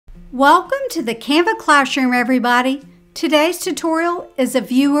Welcome to the Canva Classroom, everybody. Today's tutorial is a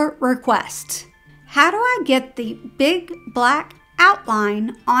viewer request. How do I get the big black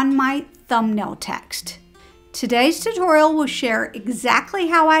outline on my thumbnail text? Today's tutorial will share exactly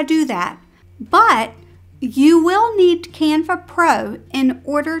how I do that, but you will need Canva Pro in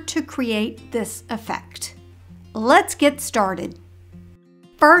order to create this effect. Let's get started.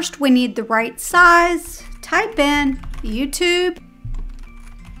 First, we need the right size. Type in YouTube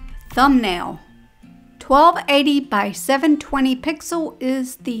thumbnail. 1280 by 720 pixel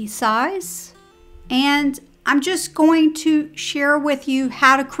is the size. And I'm just going to share with you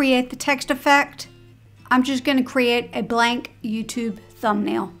how to create the text effect. I'm just going to create a blank YouTube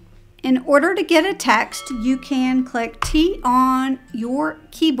thumbnail. In order to get a text, you can click T on your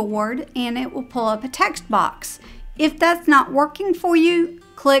keyboard and it will pull up a text box. If that's not working for you,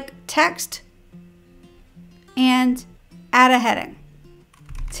 click Text and add a heading.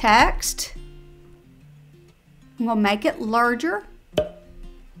 Text. I'm going to make it larger.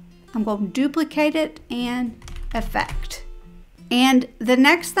 I'm going to duplicate it and effect. And the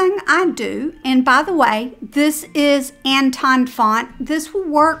next thing I do, and by the way, this is Anton font. This will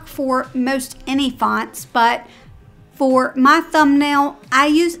work for most any fonts, but for my thumbnail, I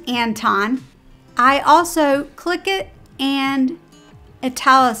use Anton. I also click it and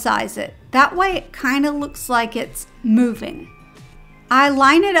italicize it. That way it kind of looks like it's moving. I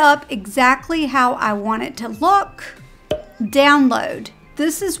line it up exactly how I want it to look. Download.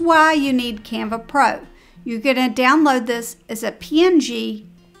 This is why you need Canva Pro. You're going to download this as a PNG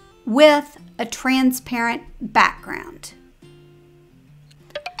with a transparent background.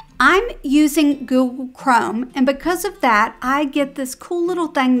 I'm using Google Chrome, and because of that, I get this cool little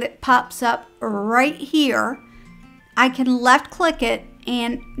thing that pops up right here. I can left click it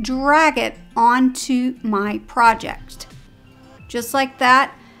and drag it onto my project. Just like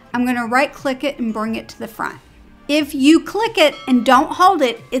that, I'm going to right click it and bring it to the front. If you click it and don't hold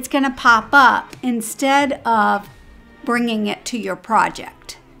it, it's going to pop up instead of bringing it to your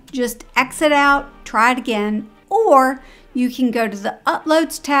project. Just exit out, try it again, or you can go to the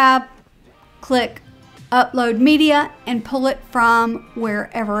Uploads tab, click Upload Media, and pull it from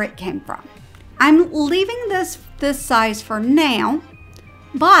wherever it came from. I'm leaving this size for now,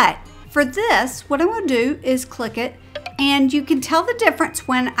 but for this, what I'm going to do is click it, and you can tell the difference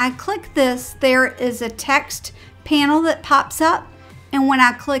when I click this, there is a text panel that pops up, and when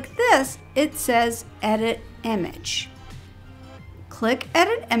I click this, it says Edit Image. Click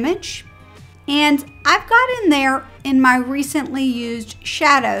Edit Image, and I've got in there in my recently used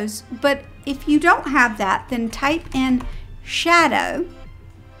shadows, but if you don't have that, then type in shadow,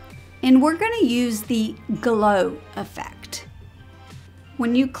 and we're going to use the glow effect.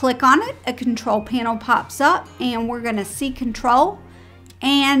 When you click on it, a control panel pops up, and we're going to see control.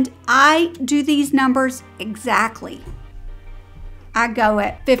 And I do these numbers exactly. I go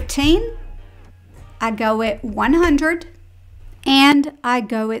at 15, I go at 100, and I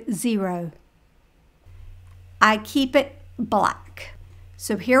go at 0. I keep it black.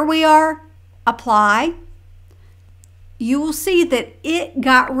 So here we are, apply. You will see that it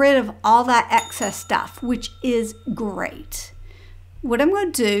got rid of all that excess stuff, which is great. What I'm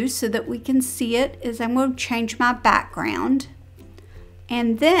going to do so that we can see it is I'm going to change my background.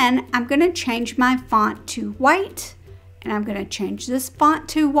 And then I'm going to change my font to white. And I'm going to change this font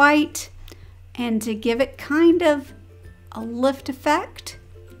to white. And to give it kind of a lift effect,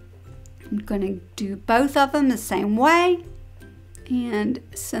 I'm going to do both of them the same way. And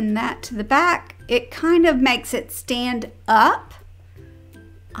send that to the back. It kind of makes it stand up.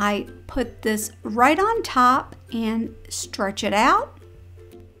 I put this right on top and stretch it out.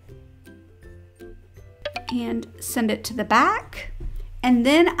 And send it to the back. And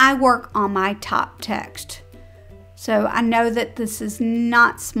then I work on my top text. So I know that this is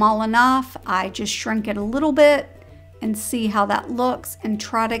not small enough. I just shrink it a little bit and see how that looks and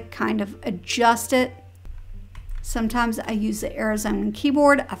try to kind of adjust it. Sometimes I use the Arizona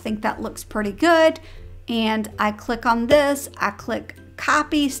keyboard. I think that looks pretty good. And I click on this. I click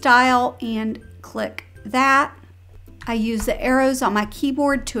copy style and click that. I use the arrows on my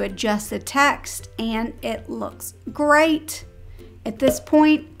keyboard to adjust the text, and it looks great. At this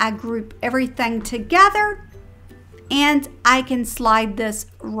point, I group everything together, and I can slide this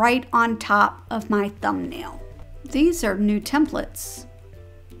right on top of my thumbnail. These are new templates.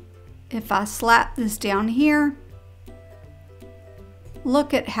 If I slap this down here,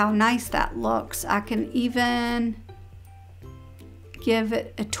 look at how nice that looks. I can even give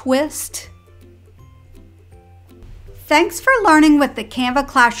it a twist. Thanks for learning with the Canva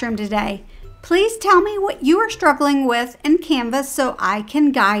Classroom today. Please tell me what you are struggling with in Canva so I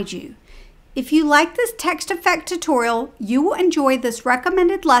can guide you. If you like this text effect tutorial, you will enjoy this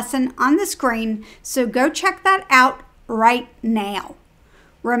recommended lesson on the screen, so go check that out right now.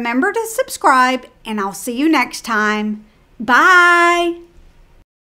 Remember to subscribe, and I'll see you next time. Bye!